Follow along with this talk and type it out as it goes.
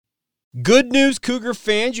Good news, Cougar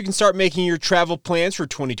fans. You can start making your travel plans for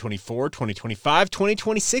 2024, 2025,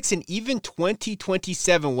 2026, and even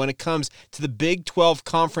 2027 when it comes to the Big 12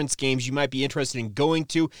 conference games you might be interested in going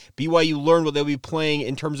to. BYU learned what they'll be playing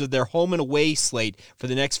in terms of their home and away slate for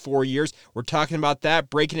the next 4 years. We're talking about that,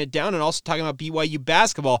 breaking it down, and also talking about BYU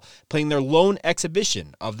basketball playing their lone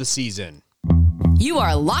exhibition of the season. You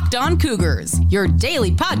are Locked On Cougars, your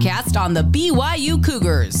daily podcast on the BYU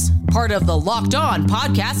Cougars, part of the Locked On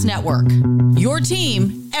Podcast Network, your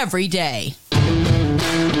team every day.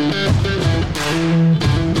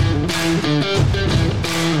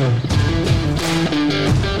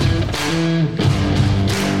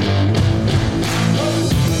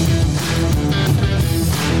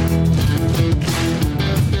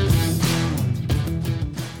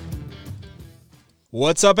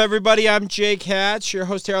 What's up, everybody? I'm Jake Hatch, your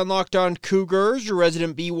host here on Locked On Cougars, your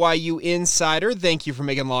resident BYU insider. Thank you for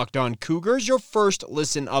making Locked On Cougars your first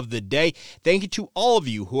listen of the day. Thank you to all of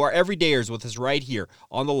you who are everydayers with us right here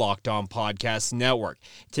on the Locked On Podcast Network.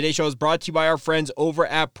 Today's show is brought to you by our friends over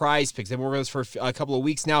at Prize Picks. They've been working with us for a couple of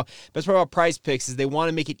weeks now. Best part about Prize Picks is they want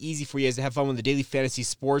to make it easy for you guys to have fun with the daily fantasy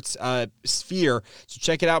sports sphere. So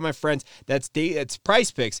check it out, my friends. That's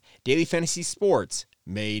Prize Picks, daily fantasy sports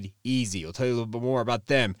made easy. We'll tell you a little bit more about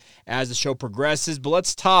them as the show progresses, but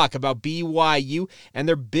let's talk about BYU and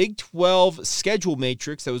their Big 12 schedule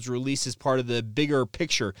matrix that was released as part of the bigger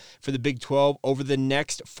picture for the Big 12 over the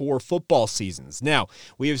next 4 football seasons. Now,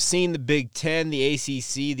 we have seen the Big 10, the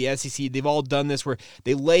ACC, the SEC, they've all done this where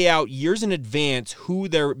they lay out years in advance who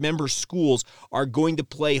their member schools are going to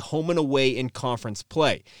play home and away in conference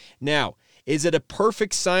play. Now, is it a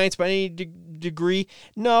perfect science by any degree?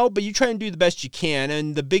 No, but you try and do the best you can.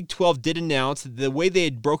 And the Big 12 did announce the way they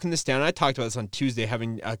had broken this down. I talked about this on Tuesday,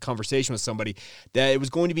 having a conversation with somebody, that it was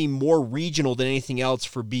going to be more regional than anything else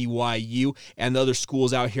for BYU and the other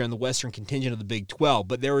schools out here in the Western contingent of the Big 12.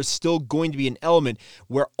 But there is still going to be an element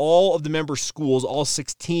where all of the member schools, all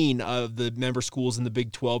 16 of the member schools in the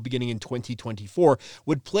Big 12 beginning in 2024,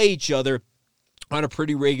 would play each other on a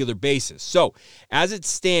pretty regular basis. So, as it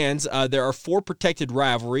stands, there are 4 protected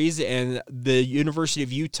rivalries, and the University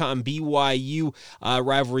of Utah and BYU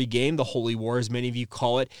rivalry game, the Holy War, as many of you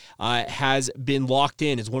call it, has been locked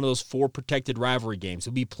in as one of those 4 protected rivalry games.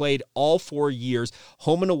 It'll be played all 4 years,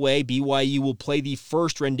 home and away. BYU will play the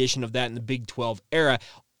first rendition of that in the Big 12 era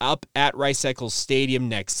up at Rice-Eccles Stadium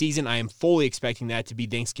next season. I am fully expecting that to be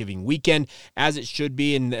Thanksgiving weekend, as it should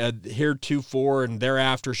be, and heretofore and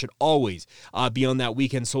thereafter should always be on that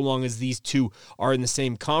weekend, so long as these two are in the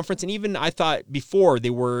same conference. And even I thought before they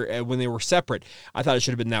were, when they were separate, I thought it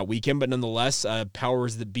should have been that weekend, but nonetheless,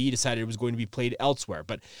 powers that be decided it was going to be played elsewhere.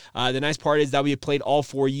 But the nice part is that we have played all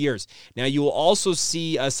 4 years. Now, you will also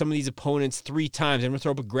see some of these opponents 3 times. I'm going to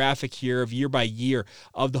throw up a graphic here of year by year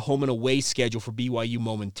of the home and away schedule for BYU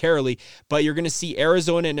momentarily, but you're going to see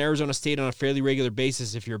Arizona and Arizona State on a fairly regular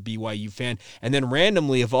basis if you're a BYU fan. And then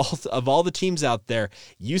randomly, of all the teams out there,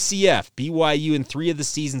 UCF, BYU in 3 of the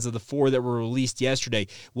seasons of the 4 that were released yesterday.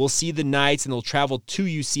 We'll see the Knights, and they'll travel to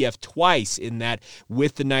UCF twice in that,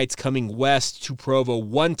 with the Knights coming west to Provo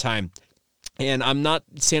one time. And I'm not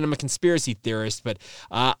saying I'm a conspiracy theorist, but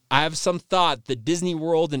I have some thought that Disney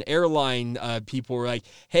World and airline people were like,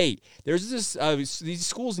 hey, there's these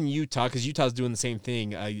schools in Utah, because Utah's doing the same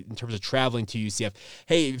thing in terms of traveling to UCF.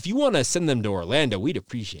 Hey, if you want to send them to Orlando, we'd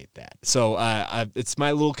appreciate that. So it's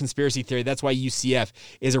my little conspiracy theory. That's why UCF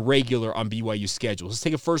is a regular on BYU's schedule. Let's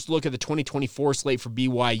take a first look at the 2024 slate for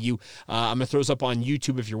BYU. I'm going to throw this up on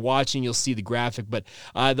YouTube. If you're watching, you'll see the graphic. But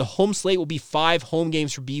the home slate will be 5 home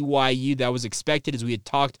games for BYU. That was expected, as we had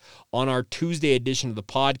talked on our Tuesday edition of the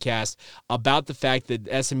podcast about the fact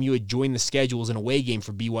that SMU had joined the schedule as an away game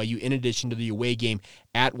for BYU, in addition to the away game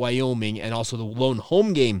at Wyoming and also the lone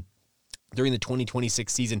home game during the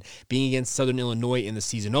 2026 season being against Southern Illinois in the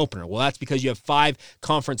season opener. Well, that's because you have 5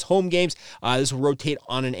 conference home games. This will rotate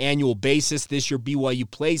on an annual basis. This year, BYU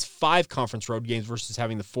plays 5 conference road games versus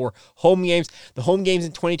having the 4 home games. The home games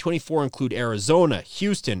in 2024 include Arizona,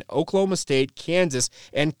 Houston, Oklahoma State, Kansas,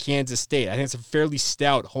 and Kansas State. I think it's a fairly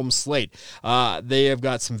stout home slate. They have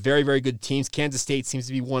got some very, very good teams. Kansas State seems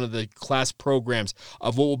to be one of the class programs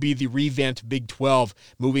of what will be the revamped Big 12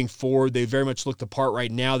 moving forward. They very much look the part right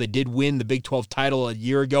now. They did win the Big 12 title a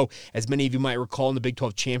year ago. As many of you might recall, in the Big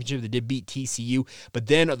 12 championship, they did beat TCU. But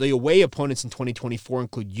then the away opponents in 2024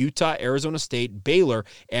 include Utah, Arizona State, Baylor,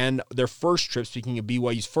 and their first trip, speaking of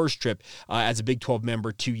BYU's first trip as a Big 12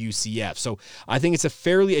 member, to UCF. So I think it's a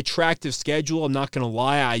fairly attractive schedule. I'm not going to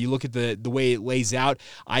lie. You look at the way it lays out,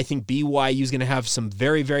 I think BYU is going to have some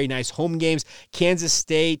very, very nice home games. Kansas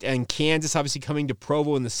State and Kansas obviously coming to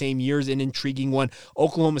Provo in the same year is an intriguing one.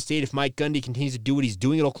 Oklahoma State, if Mike Gundy continues to do what he's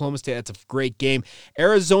doing at Oklahoma State, that's a great game.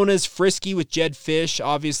 Arizona's frisky with Jed Fish,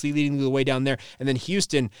 obviously leading the way down there. And then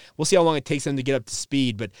Houston, we'll see how long it takes them to get up to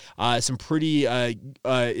speed, but some pretty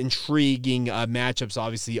intriguing matchups,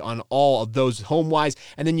 obviously, on all of those home-wise.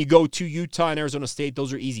 And then you go to Utah and Arizona State.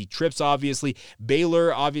 Those are easy trips, obviously.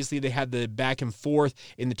 Baylor, obviously, they had the back and forth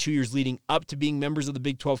in the 2 years leading up to being members of the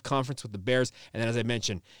Big 12 Conference with the Bears. And then, as I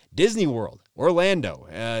mentioned, Disney World, Orlando,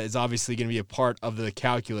 is obviously going to be a part of the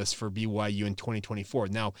calculus for BYU in 2024.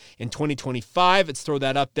 Now, in 2025, let's throw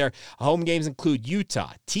that up there. Home games include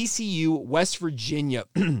Utah, TCU, West Virginia,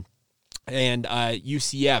 and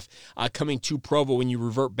UCF coming to Provo when you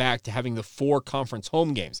revert back to having the 4 conference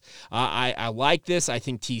home games. I like this. I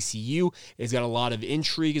think TCU has got a lot of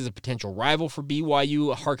intrigue as a potential rival for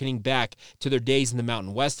BYU, harkening back to their days in the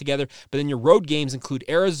Mountain West together. But then your road games include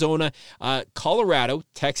Arizona, Colorado,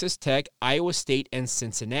 Texas Tech, Iowa State, and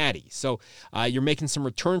Cincinnati. So you're making some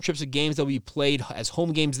return trips of games that will be played as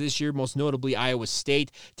home games this year, most notably Iowa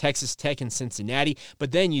State, Texas Tech, and Cincinnati.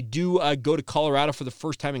 But then you do go to Colorado for the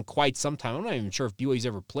first time in quite some time. I'm not even sure if BYU's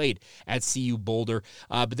ever played at CU Boulder.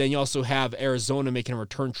 But then you also have Arizona making a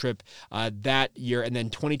return trip that year. And then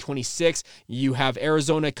 2026, you have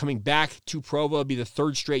Arizona coming back to Provo. It'll be the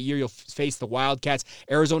 3rd straight year you'll face the Wildcats.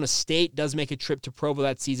 Arizona State does make a trip to Provo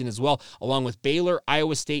that season as well, along with Baylor,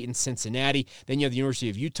 Iowa State, and Cincinnati. Then you have the University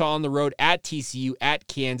of Utah on the road, at TCU, at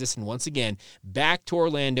Kansas, and once again, back to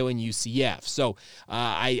Orlando and UCF. So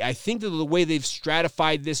I think that the way they've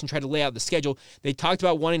stratified this and tried to lay out the schedule, they talked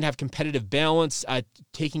about wanting to have competitive balance,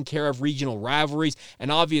 taking care of regional rivalries,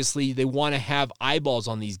 and obviously they want to have eyeballs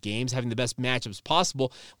on these games, having the best matchups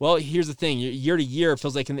possible. Well, here's the thing. Year to year, it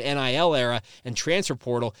feels like in the NIL era and transfer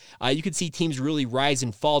portal, you could see teams really rise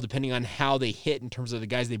and fall depending on how they hit in terms of the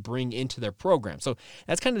guys they bring into their program. So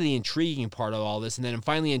that's kind of the intriguing part of all this. And then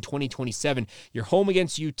finally in 2027, you're home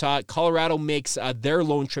against Utah. Colorado makes their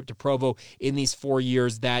lone trip to Provo in these 4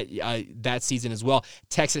 years that season as well.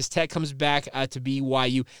 Texas Tech comes back to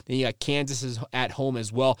BYU. Then you got Kansas is at home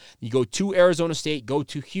as well. You go to Arizona State, go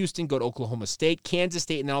to Houston, go to Oklahoma State, Kansas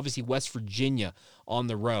State, and then obviously West Virginia on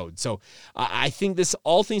the road. So I think this,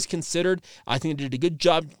 all things considered, I think they did a good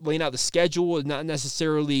job laying out the schedule. Not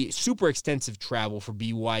necessarily super extensive travel for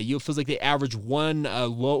BYU. It feels like they average one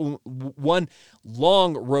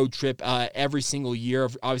long road trip every single year.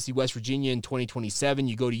 Obviously, West Virginia in 2027.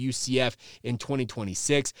 You go to UCF in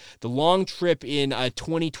 2026. The long trip in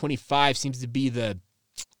 2025 seems to be the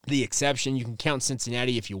exception. You can count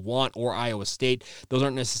Cincinnati if you want, or Iowa State. Those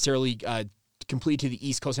aren't necessarily complete to the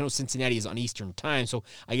East Coast. I know Cincinnati is on Eastern time, so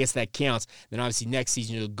I guess that counts. Then obviously next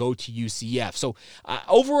season you'll go to UCF. So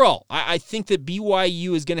overall, I think that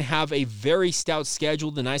BYU is going to have a very stout schedule.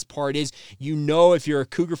 The nice part is, if you're a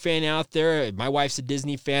Cougar fan out there, my wife's a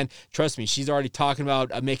Disney fan, trust me, she's already talking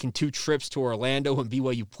about making 2 trips to Orlando when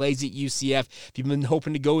BYU plays at UCF. If you've been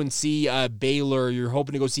hoping to go and see Baylor, you're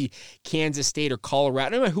hoping to go see Kansas State or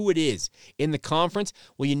Colorado, I don't know who it is in the conference,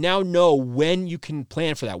 well, you now know when you can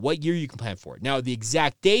plan for that, what year you can plan for it. Now, the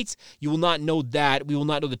exact dates, you will not know that. We will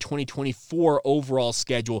not know the 2024 overall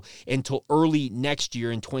schedule until early next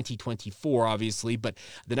year in 2024, obviously. But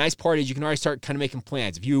the nice part is you can already start kind of making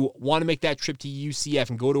plans. If you want to make that trip to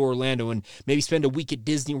UCF and go to Orlando and maybe spend a week at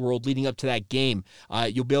Disney World leading up to that game,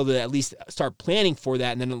 you'll be able to at least start planning for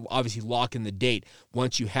that, and then obviously lock in the date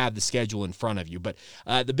once you have the schedule in front of you. But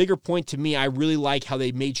the bigger point to me, I really like how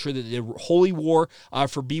they made sure that the Holy War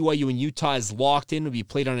for BYU and Utah is locked in to be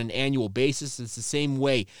played on an annual basis. It's the same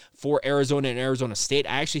way for Arizona and Arizona State.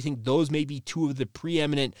 I actually think those may be 2 of the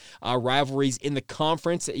preeminent rivalries in the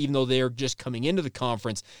conference, even though they're just coming into the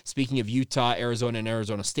conference, speaking of Utah, Arizona, and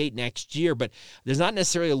Arizona State next year. But there's not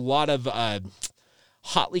necessarily a lot of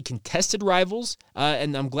hotly contested rivals,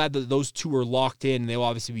 and I'm glad that those 2 are locked in. They'll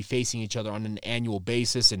obviously be facing each other on an annual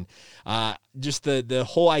basis, and just the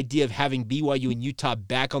whole idea of having BYU and Utah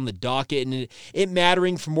back on the docket and it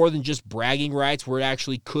mattering for more than just bragging rights, where it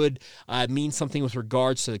actually could mean something with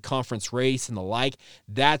regards to the conference race and the like,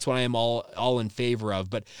 that's what I am all in favor of.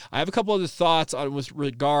 But I have a couple other thoughts on with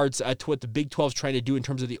regards to what the Big 12 is trying to do in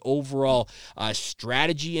terms of the overall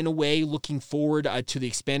strategy in a way, looking forward to the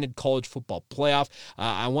expanded college football playoff.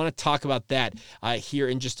 I want to talk about that here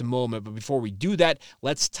in just a moment. But before we do that,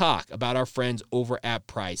 let's talk about our friends over at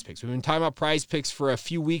Prize Picks. We've been talking about Prize Picks for a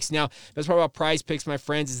few weeks now. The best part about Prize Picks, my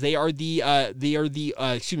friends, is they are the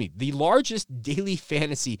largest daily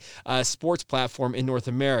fantasy sports platform in North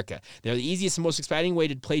America. They're the easiest and most exciting way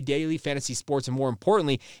to play daily fantasy sports, and more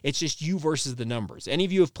importantly, it's just you versus the numbers. Any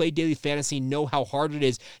of you who have played daily fantasy know how hard it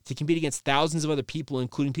is to compete against thousands of other people,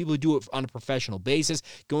 including people who do it on a professional basis,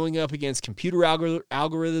 going up against computer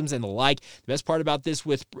algorithms and the like. The best part about this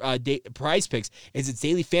with Prize Picks is it's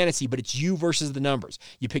daily fantasy, but it's you versus the numbers.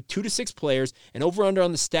 You pick 2 to 6 players, and over under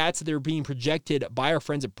on the stats that are being projected by our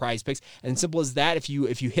friends at Prize Picks, and simple as that, if you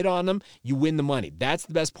hit on them, you win the money. That's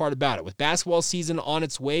the best part about it. With basketball season on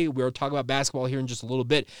its way, we'll talk about basketball here in just a little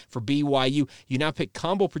bit for BYU. You now pick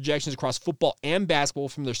combo projections across football and basketball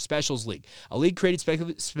from their Specials League, a league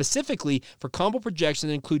created specifically for combo projections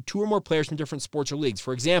that include 2 or more players from different sports or leagues.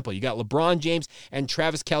 For example, you got LeBron James and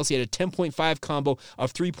Travis Kelce at a 10.5 combo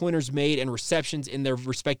of 3-pointers made and receptions in their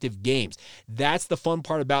respective games. That's the fun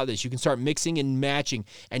part about this. You can start mixing and matching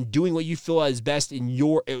and doing what you feel is best in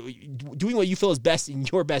your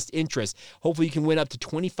best interest. Hopefully, you can win up to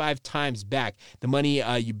 25 times back the money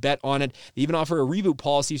you bet on it. They even offer a reboot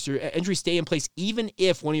policy so your entries stay in place even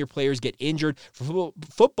if one of your players get injured. For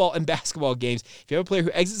football and basketball games, if you have a player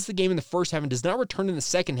who exits the game in the first half and does not return in the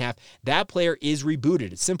second half, that player is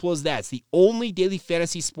rebooted. It's simple as that. It's the only daily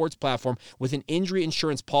fantasy sports platform with an injury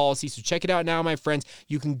insurance policy. So check it out now, my friends.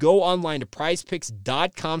 You can go online to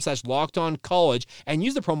prizepicks.com/lockedoncollege and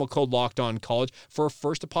use the promo code LockedOnCollege for a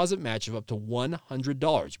first deposit match of up to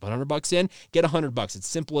 $100. You put $100 in, get $100. It's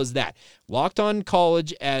simple as that. Locked On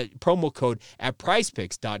College promo code at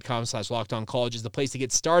prizepicks.com/lockedoncollege is the place to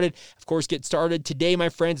get started. Of course, get started today, my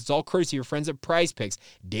friends. It's all courtesy of your friends at Prize Picks.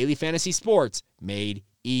 Daily fantasy sports made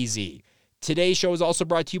easy. Today's show is also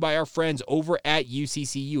brought to you by our friends over at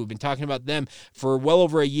UCCU. We've been talking about them for well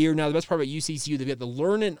over a year now. The best part about UCCU, they've got the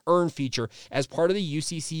Learn and Earn feature as part of the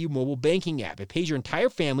UCCU mobile banking app. It pays your entire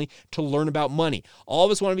family to learn about money. All of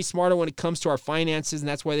us want to be smarter when it comes to our finances, and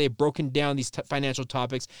that's why they've broken down these financial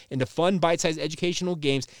topics into fun, bite-sized educational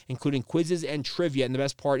games, including quizzes and trivia. And the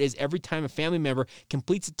best part is every time a family member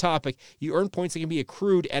completes a topic, you earn points that can be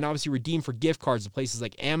accrued and obviously redeemed for gift cards to places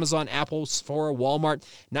like Amazon, Apple, Sephora, Walmart,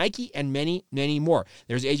 Nike, and many more.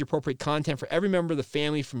 There's age-appropriate content for every member of the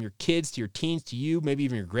family, from your kids to your teens to you, maybe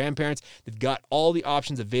even your grandparents. They've got all the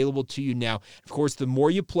options available to you now. Of course, the more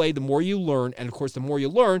you play, the more you learn, and of course, the more you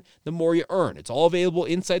learn, the more you earn. It's all available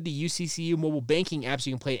inside the UCCU mobile banking app, so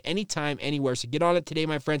you can play it anytime, anywhere. So get on it today,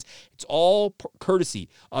 my friends. It's all courtesy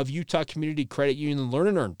of Utah Community Credit Union and Learn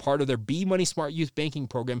and Earn, part of their Be Money Smart Youth Banking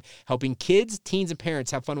Program, helping kids, teens, and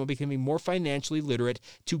parents have fun while becoming more financially literate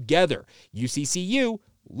together. UCCU,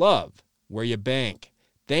 love where you bank.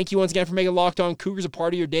 Thank you once again for making Locked On Cougars a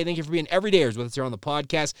part of your day. Thank you for being everydayers with us here on the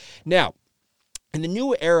podcast. Now, in the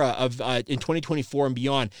new era of in 2024 and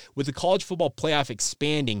beyond, with the college football playoff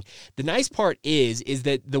expanding, the nice part is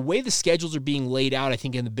that the way the schedules are being laid out, I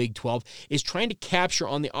think, in the Big 12, is trying to capture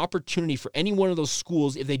on the opportunity for any one of those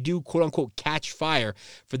schools, if they do, quote-unquote, catch fire,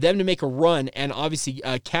 for them to make a run and obviously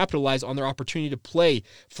capitalize on their opportunity to play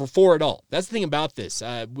for it all. That's the thing about this.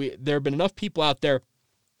 There have been enough people out there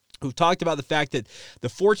who've talked about the fact that the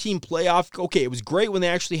 4-team playoff, okay, it was great when they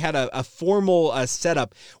actually had a formal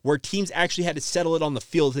setup where teams actually had to settle it on the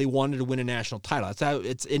field if they wanted to win a national title. That's how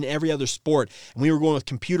it's in every other sport. And we were going with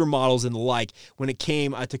computer models and the like when it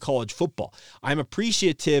came to college football. I'm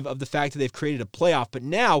appreciative of the fact that they've created a playoff, but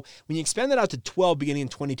now when you expand that out to 12 beginning in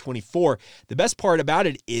 2024, the best part about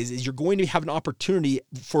it is you're going to have an opportunity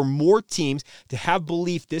for more teams to have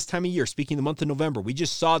belief this time of year. Speaking of the month of November, we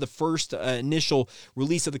just saw the first initial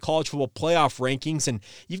release of the college football playoff rankings, and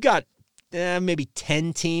you've got maybe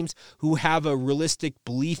 10 teams who have a realistic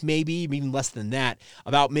belief, maybe even less than that,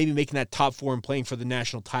 about maybe making that top 4 and playing for the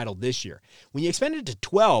national title this year. When you expand it to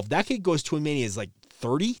 12, that could go to as many as like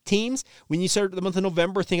 30 teams. When you start the month of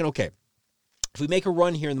November thinking, okay, if we make a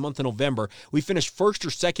run here in the month of November, we finish first or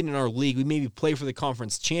second in our league, we maybe play for the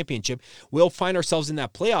conference championship, we'll find ourselves in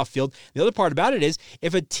that playoff field. The other part about it is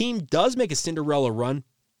if a team does make a Cinderella run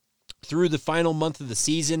through the final month of the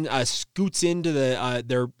season, scoots into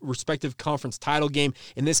their respective conference title game,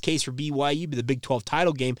 in this case for BYU, the Big 12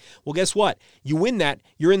 title game, well, guess what? You win that,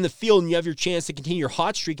 you're in the field, and you have your chance to continue your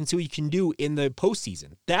hot streak and see what you can do in the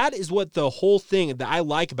postseason. That is what the whole thing that I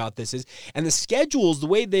like about this is. And the schedules, the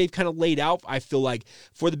way they've kind of laid out, I feel like,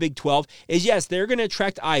 for the Big 12 is, yes, they're going to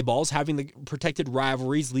attract eyeballs, having the protected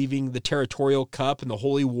rivalries, leaving the Territorial Cup and the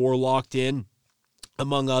Holy War locked in,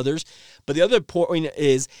 among others. But the other point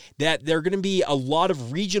is that there are going to be a lot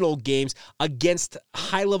of regional games against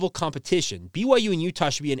high-level competition. BYU and Utah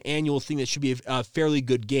should be an annual thing that should be a fairly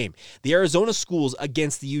good game. The Arizona schools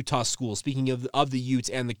against the Utah schools, speaking of the Utes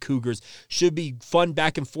and the Cougars, should be fun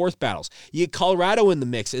back-and-forth battles. You get Colorado in the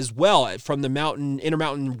mix as well from the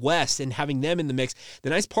Intermountain West, and having them in the mix. The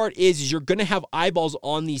nice part is you're going to have eyeballs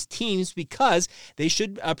on these teams because they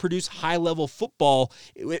should produce high-level football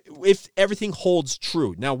if everything holds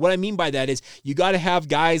true. Now, what I mean by that is you got to have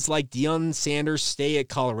guys like Deion Sanders stay at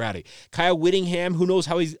Colorado. Kyle Whittingham, who knows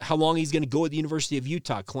how long he's going to go at the University of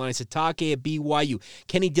Utah. Kalani Sitake at BYU.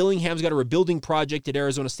 Kenny Dillingham's got a rebuilding project at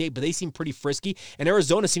Arizona State, but they seem pretty frisky. And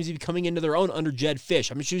Arizona seems to be coming into their own under Jed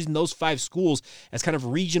Fish. I'm just using those 5 schools as kind of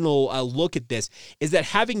regional look at this, is that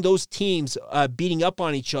having those teams beating up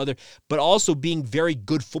on each other, but also being very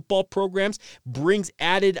good football programs, brings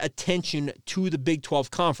added attention to the Big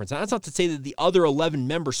 12 Conference. Now, that's not to say that the other 11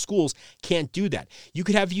 member schools can't do that. You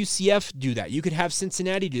could have UCF do that. You could have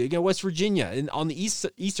Cincinnati do it. You can have West Virginia and on the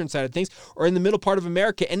eastern side of things, or in the middle part of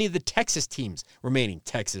America, any of the Texas teams remaining.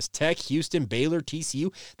 Texas Tech, Houston, Baylor,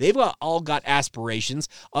 TCU, they've all got aspirations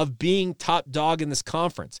of being top dog in this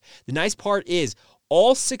conference. The nice part is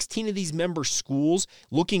all 16 of these member schools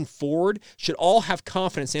looking forward should all have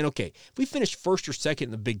confidence saying, okay, if we finish first or second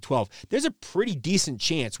in the Big 12, there's a pretty decent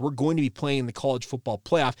chance we're going to be playing in the college football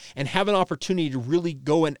playoff and have an opportunity to really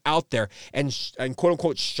go out there and quote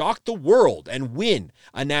unquote shock the world and win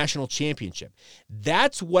a national championship.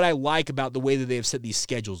 That's what I like about the way that they have set these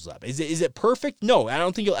schedules up. Is it perfect? No, I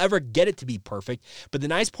don't think you'll ever get it to be perfect. But the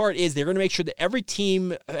nice part is they're going to make sure that every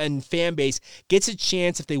team and fan base gets a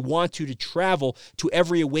chance, if they want to travel to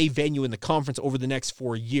every away venue in the conference over the next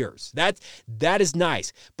 4 years. That is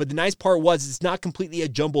nice. But the nice part was it's not completely a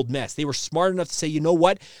jumbled mess. They were smart enough to say, you know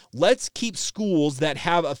what? Let's keep schools that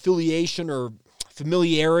have affiliation or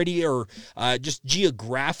familiarity or just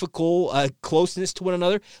geographical closeness to one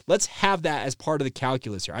another. Let's have that as part of the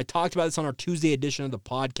calculus here. I talked about this on our Tuesday edition of the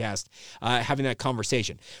podcast, having that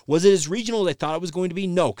conversation. Was it as regional as I thought it was going to be?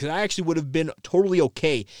 No, because I actually would have been totally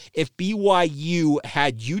okay if BYU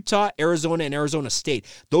had Utah, Arizona, and Arizona State.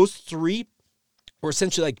 Those 3 were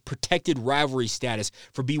essentially like protected rivalry status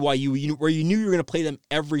for BYU, where you knew you were going to play them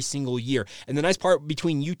every single year. And the nice part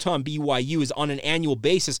between Utah and BYU is on an annual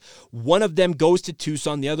basis, one of them goes to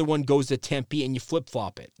Tucson, the other one goes to Tempe, and you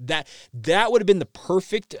flip-flop it. That would have been the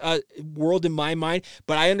perfect world in my mind,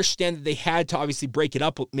 but I understand that they had to obviously break it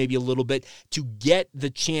up maybe a little bit to get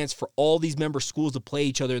the chance for all these member schools to play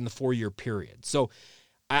each other in the 4-year period. So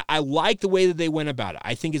I like the way that they went about it.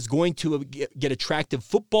 I think it's going to get attractive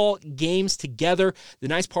football games together. The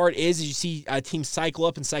nice part is you see teams cycle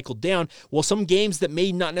up and cycle down. Well, some games that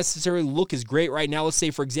may not necessarily look as great right now, let's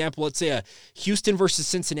say, for example, a Houston versus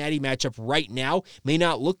Cincinnati matchup right now may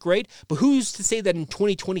not look great, but who's to say that in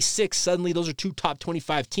 2026, suddenly those are 2 top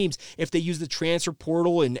 25 teams, if they use the transfer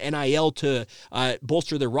portal and NIL to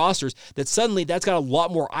bolster their rosters, that suddenly that's got a lot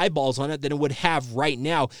more eyeballs on it than it would have right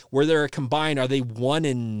now, where they're combined. Are they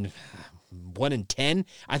 1 and 10,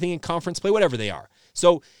 I think, in conference play, whatever they are.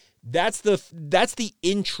 So that's the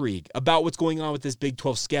intrigue about what's going on with this Big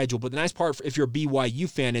 12 schedule. But the nice part, if you're a BYU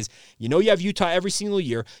fan, is you have Utah every single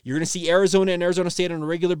year. You're going to see Arizona and Arizona State on a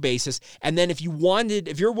regular basis. And then if you're one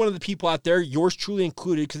of the people out there, yours truly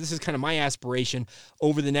included, because this is kind of my aspiration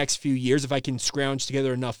over the next few years, if I can scrounge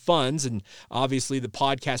together enough funds, and obviously the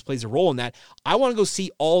podcast plays a role in that, I want to go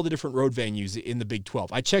see all the different road venues in the Big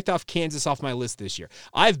 12. I checked off Kansas off my list this year.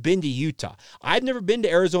 I've been to Utah. I've never been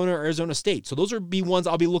to Arizona or Arizona State. So those are ones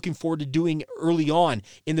I'll be looking forward to doing early on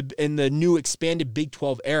in the new expanded Big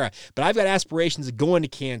 12 era. But I've got aspirations of going to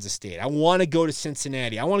Kansas State. I want to go to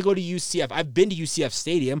Cincinnati. I want to go to UCF. I've been to UCF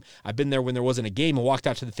Stadium. I've been there when there wasn't a game and walked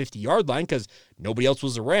out to the 50-yard line because nobody else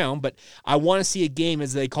was around. But I want to see a game,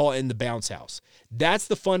 as they call it, in the bounce house. That's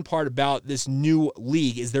the fun part about this new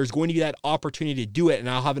league, is there's going to be that opportunity to do it, and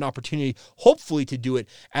I'll have an opportunity, hopefully, to do it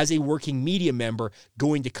as a working media member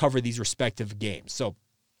going to cover these respective games. So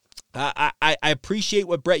I appreciate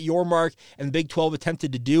what Brett Yormark and the Big 12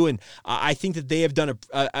 attempted to do, and I think that they have done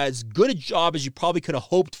as good a job as you probably could have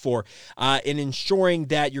hoped for in ensuring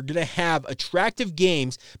that you're going to have attractive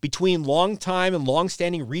games between long-time and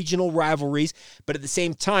long-standing regional rivalries, but at the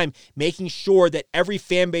same time, making sure that every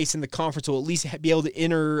fan base in the conference will at least be able to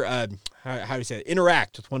interact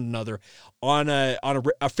with one another on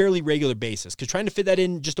a fairly regular basis. Because trying to fit that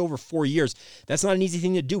in just over 4 years, that's not an easy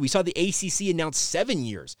thing to do. We saw the ACC announce 7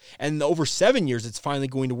 years, and over 7 years, it's finally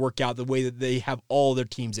going to work out the way that they have all their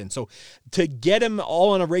teams in. So to get them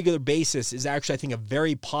all on a regular basis is actually, I think, a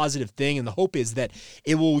very positive thing, and the hope is that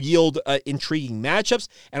it will yield intriguing matchups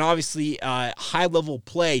and obviously high-level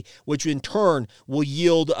play, which in turn will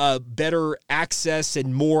yield better access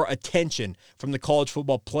and more attention from the college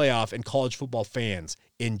football playoff and college football fans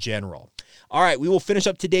in general. All right, we will finish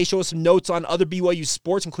up today's show with some notes on other BYU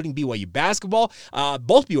sports, including BYU basketball,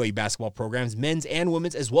 both BYU basketball programs, men's and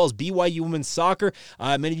women's, as well as BYU women's soccer.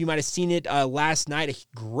 Many of you might have seen it last night. A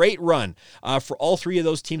great run for all three of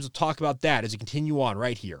those teams. We'll talk about that as we continue on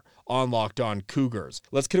right here on Locked On Cougars.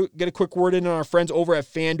 Let's get a quick word in on our friends over at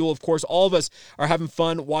FanDuel. Of course, all of us are having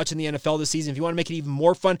fun watching the NFL this season. If you want to make it even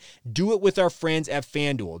more fun, do it with our friends at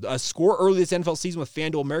FanDuel. Score early this NFL season with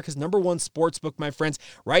FanDuel, America's #1 sportsbook, my friends.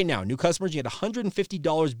 Right now, new customers, you get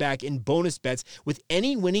 $150 back in bonus bets with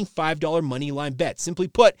any winning $5 money line bet. Simply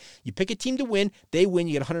put, you pick a team to win, they win,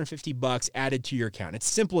 you get $150 added to your account. It's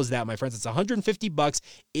simple as that, my friends. It's $150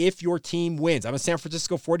 if your team wins. I'm a San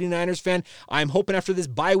Francisco 49ers fan. I'm hoping after this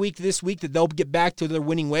bye week this week that they'll get back to their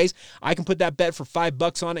winning ways. I can put that bet for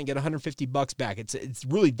 $5 on it and get $150 back. It's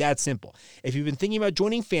really that simple. If you've been thinking about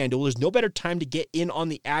joining FanDuel, there's no better time to get in on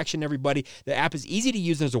the action, everybody. The app is easy to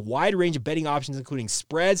use. There's a wide range of betting options, including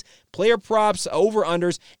spreads, player props,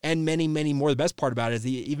 over-unders, and many, many more. The best part about it is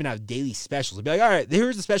they even have daily specials. They'll be like, all right,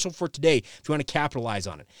 here's the special for today if you want to capitalize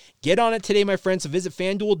on it. Get on it today, my friends. So visit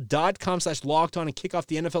FanDuel.com/lockedon and kick off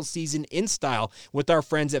the NFL season in style with our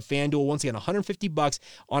friends at FanDuel. Once again, $150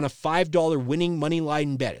 on a $5 winning money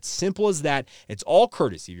line bet. It's simple as that. It's all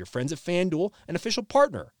courtesy of your friends at FanDuel, an official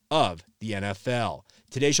partner of the NFL.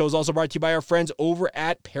 Today's show is also brought to you by our friends over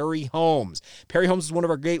at Perry Homes. Perry Homes is one of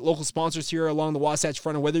our great local sponsors here along the Wasatch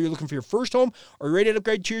Front, and whether you're looking for your first home or you're ready to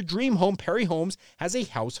upgrade to your dream home, Perry Homes has a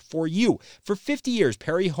house for you. For 50 years,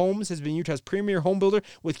 Perry Homes has been Utah's premier home builder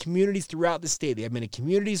with communities throughout the state. They have many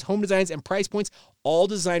communities, home designs, and price points, all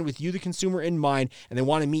designed with you, the consumer, in mind, and they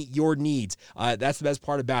want to meet your needs. That's the best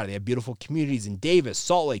part about it. They have beautiful communities in Davis,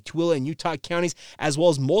 Salt Lake, Tooele, and Utah counties, as well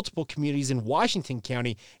as multiple communities in Washington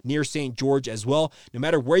County near St. George as well. No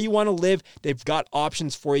matter where you want to live, they've got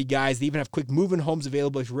options for you guys. They even have quick move-in homes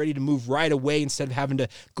available if you're ready to move right away instead of having to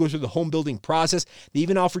go through the home building process. They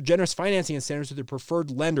even offer generous financing incentives with their preferred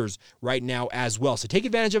lenders right now as well. So take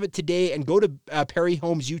advantage of it today and go to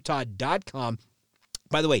perryhomesutah.com.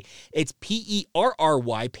 By the way, it's Perry,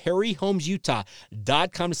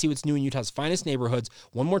 perryhomesutah.com to see what's new in Utah's finest neighborhoods.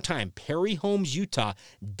 One more time,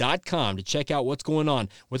 perryhomesutah.com to check out what's going on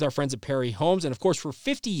with our friends at Perry Homes. And of course, for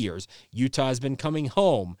 50 years, Utah has been coming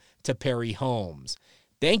home to Perry Homes.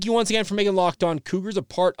 Thank you once again for making Locked On Cougars a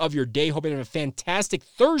part of your day. Hope you have a fantastic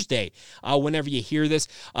Thursday whenever you hear this.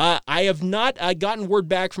 I have not gotten word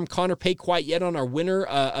back from Connor Pay quite yet on our winner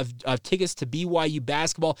of tickets to BYU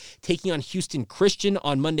basketball taking on Houston Christian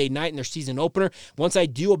on Monday night in their season opener. Once I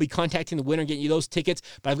do, I'll be contacting the winner and getting you those tickets.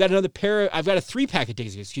 But I've got a 3-pack of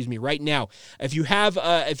tickets, right now. If you have,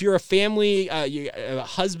 if you're a family, a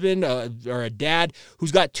husband or a dad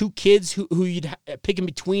who's got two kids who you'd pick in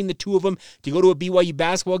between the two of them to go to a BYU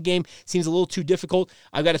basketball game, seems a little too difficult.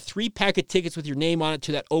 I've got a 3-pack of tickets with your name on it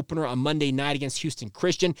to that opener on Monday night against Houston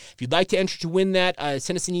Christian. If you'd like to enter to win that,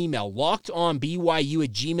 send us an email.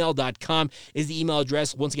 LockedOnBYU@gmail.com is the email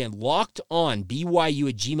address. Once again,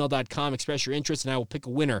 LockedOnBYU@gmail.com. Express your interest, and I will pick a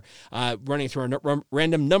winner running through our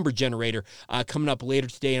random number generator coming up later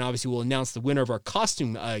today. And obviously, we'll announce the winner of our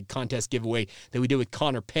costume contest giveaway that we did with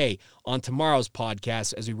Connor Pay on tomorrow's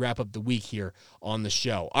podcast as we wrap up the week here on the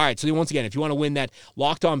show. All right, so once again, if you want to win that,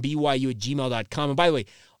 LockedOnBYU@gmail.com. And by the way,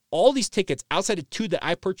 all these tickets, outside of 2 that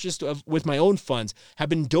I purchased with my own funds, have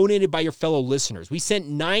been donated by your fellow listeners. We sent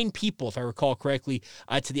 9 people, if I recall correctly,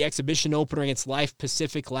 to the exhibition opener against Life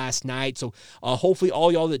Pacific last night. So hopefully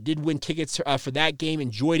all y'all that did win tickets for that game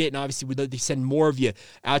enjoyed it, and obviously we'd like to send more of you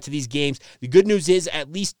out to these games. The good news is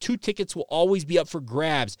at least 2 tickets will always be up for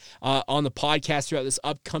grabs on the podcast throughout this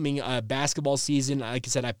upcoming basketball season. Like I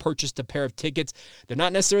said, I purchased a pair of tickets. They're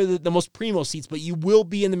not necessarily the most primo seats, but you will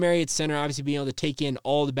be in the Marriott Center, obviously being able to take in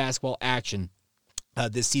all the basketball action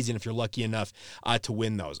this season if you're lucky enough to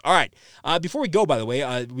win those. All right. Before we go, by the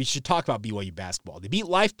way, we should talk about BYU basketball. They beat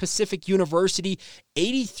Life Pacific University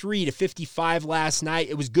 83-55 last night.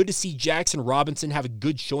 It was good to see Jackson Robinson have a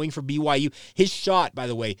good showing for BYU. His shot, by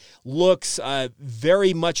the way, looks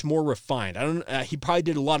very much more refined. He probably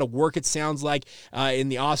did a lot of work, it sounds like, in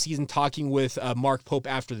the offseason, talking with Mark Pope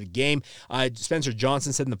after the game. Spencer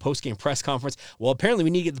Johnson said in the postgame press conference, well, apparently we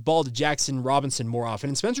need to get the ball to Jackson Robinson more often.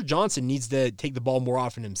 And Spencer Johnson needs to take the ball more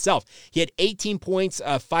often himself. He had 18 points,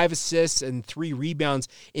 5 assists, and 3 rebounds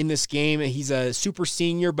in this game. He's a super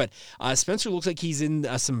senior, but Spencer looks like he's in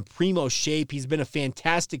some primo shape. He's been a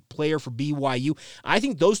fantastic player for BYU. I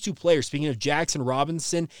think those two players, speaking of Jackson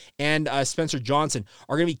Robinson and Spencer Johnson,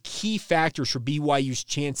 are going to be key factors for BYU's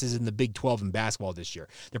chances in the Big 12 in basketball this year.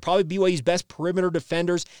 They're probably BYU's best perimeter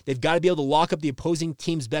defenders. They've got to be able to lock up the opposing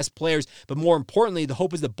team's best players, but more importantly, the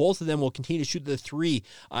hope is that both of them will continue to shoot the three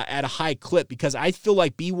at a high clip, because I feel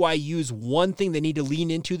like BYU's one thing they need to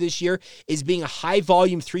lean into this year is being a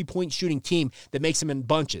high-volume three-point shooting team that makes them in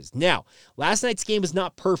bunches. Now, last night's game was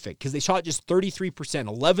not perfect because they shot just 33%,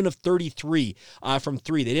 11 of 33 from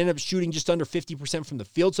three. They ended up shooting just under 50% from the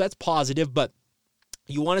field, so that's positive, but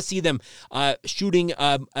you want to see them shooting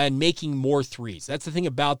and making more threes. That's the thing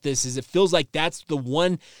about this, is it feels like that's the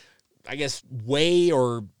one, I guess, way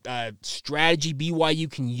or strategy BYU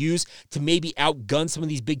can use to maybe outgun some of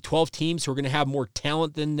these Big 12 teams who are going to have more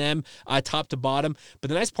talent than them top to bottom. But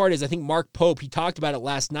the nice part is, I think Mark Pope, he talked about it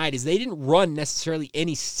last night, is they didn't run necessarily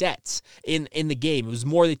any sets in the game. It was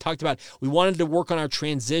more they talked about, we wanted to work on our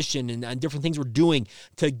transition and different things we're doing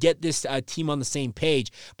to get this team on the same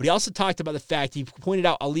page. But he also talked about the fact, he pointed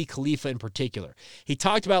out Ali Khalifa in particular. He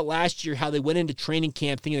talked about last year how they went into training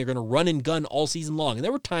camp thinking they're going to run and gun all season long. And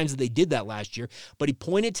there were times that they did that last year, but he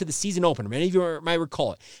pointed to the season opener. Many of you might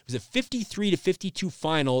recall it. It was a 53-52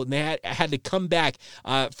 final, and they had to come back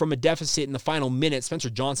from a deficit in the final minute. Spencer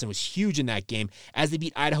Johnson was huge in that game as they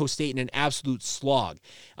beat Idaho State in an absolute slog.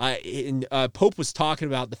 Pope was talking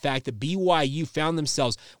about the fact that BYU found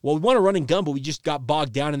themselves, well, we want to run and gun, but we just got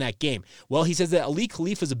bogged down in that game. Well, he says that Ali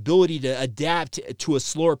Khalifa's ability to adapt to a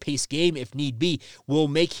slower paced game, if need be, will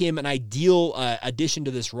make him an ideal addition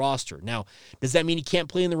to this roster. Now, does that mean he can't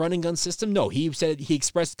play in the run and gun system? No, he said he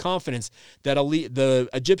expressed confidence that Ali, the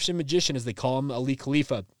Egyptian magician, as they call him, Ali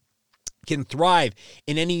Khalifa, can thrive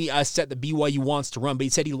in any set that BYU wants to run. But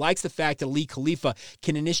he said he likes the fact that Ali Khalifa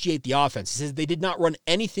can initiate the offense. He says they did not run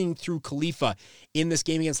anything through Khalifa in this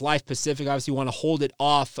game against Life Pacific. Obviously, want to hold it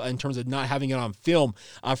off in terms of not having it on film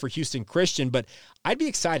for Houston Christian. But I'd be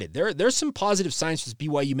excited. There's some positive signs for this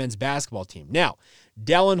BYU men's basketball team. Now,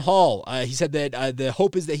 Dallin Hall, he said that the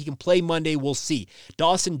hope is that he can play Monday. We'll see.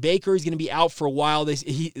 Dawson Baker is going to be out for a while.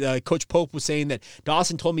 Coach Pope was saying that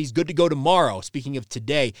Dawson told me he's good to go tomorrow, speaking of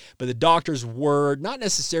today, but the doctors were not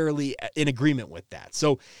necessarily in agreement with that.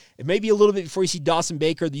 So it may be a little bit before you see Dawson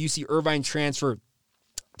Baker, the UC Irvine transfer,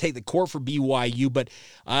 take the court for BYU, but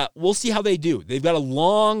we'll see how they do. They've got a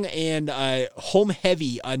long and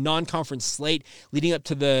home-heavy non-conference slate leading up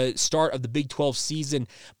to the start of the Big 12 season,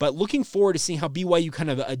 but looking forward to seeing how BYU kind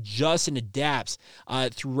of adjusts and adapts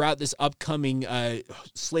throughout this upcoming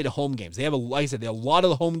slate of home games. They have, like I said, they have a lot of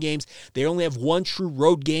the home games. They only have one true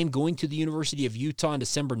road game going to the University of Utah on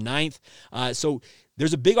December 9th, so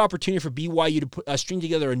there's a big opportunity for BYU to string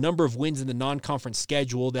together a number of wins in the non-conference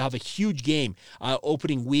schedule. They'll have a huge game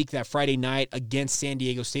opening week that Friday night against San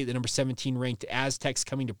Diego State, the number 17 ranked Aztecs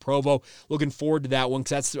coming to Provo. Looking forward to that one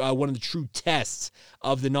because that's one of the true tests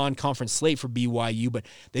of the non-conference slate for BYU. But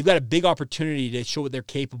they've got a big opportunity to show what they're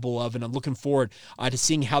capable of, and I'm looking forward to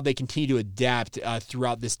seeing how they continue to adapt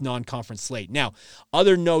throughout this non-conference slate. Now,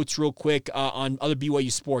 other notes real quick on other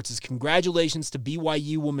BYU sports is congratulations to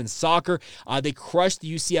BYU women's soccer. They crushed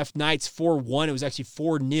the UCF Knights 4-1. It was actually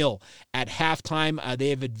 4-0 at halftime.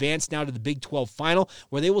 They have advanced now to the Big 12 final,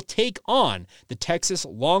 where they will take on the Texas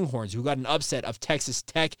Longhorns, who got an upset of Texas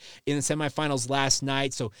Tech in the semifinals last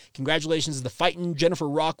night. So congratulations to the fighting Jennifer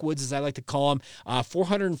Rockwoods, as I like to call them.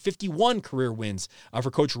 451 career wins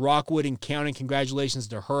for Coach Rockwood and counting. Congratulations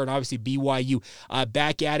to her, and obviously BYU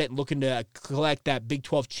back at it and looking to collect that Big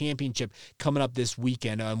 12 championship coming up this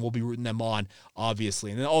weekend, and we'll be rooting them on,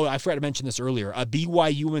 obviously. And then, I forgot to mention this earlier.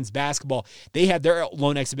 BYU women's basketball, they had their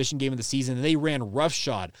lone exhibition game of the season, and they ran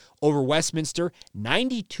roughshod over Westminster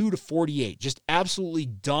 92-48. Just absolutely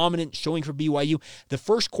dominant showing for BYU. The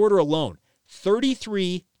first quarter alone,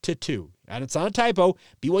 33-2. And it's not a typo.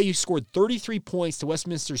 BYU scored 33 points to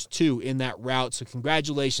Westminster's 2 in that rout. So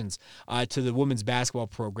congratulations to the women's basketball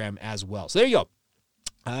program as well. So there you go.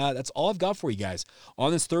 That's all I've got for you guys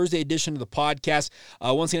on this Thursday edition of the podcast.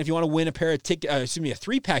 Once again, if you want to win a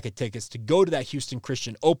 3-pack of tickets to go to that Houston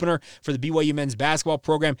Christian opener for the BYU men's basketball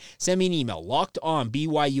program, send me an email,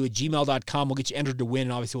 lockedonbyu@gmail.com. We'll get you entered to win,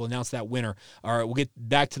 and obviously we'll announce that winner, or we'll get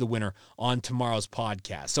back to the winner on tomorrow's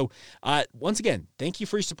podcast. So once again, thank you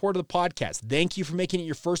for your support of the podcast. Thank you for making it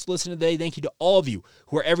your first listen today. Thank you to all of you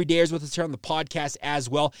who are everydayers with us here on the podcast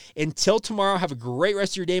as well. Until tomorrow, have a great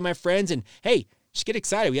rest of your day, my friends, and hey, just get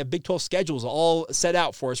excited. We have Big 12 schedules all set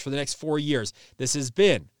out for us for the next 4 years. This has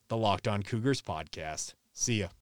been the Locked On Cougars podcast. See ya.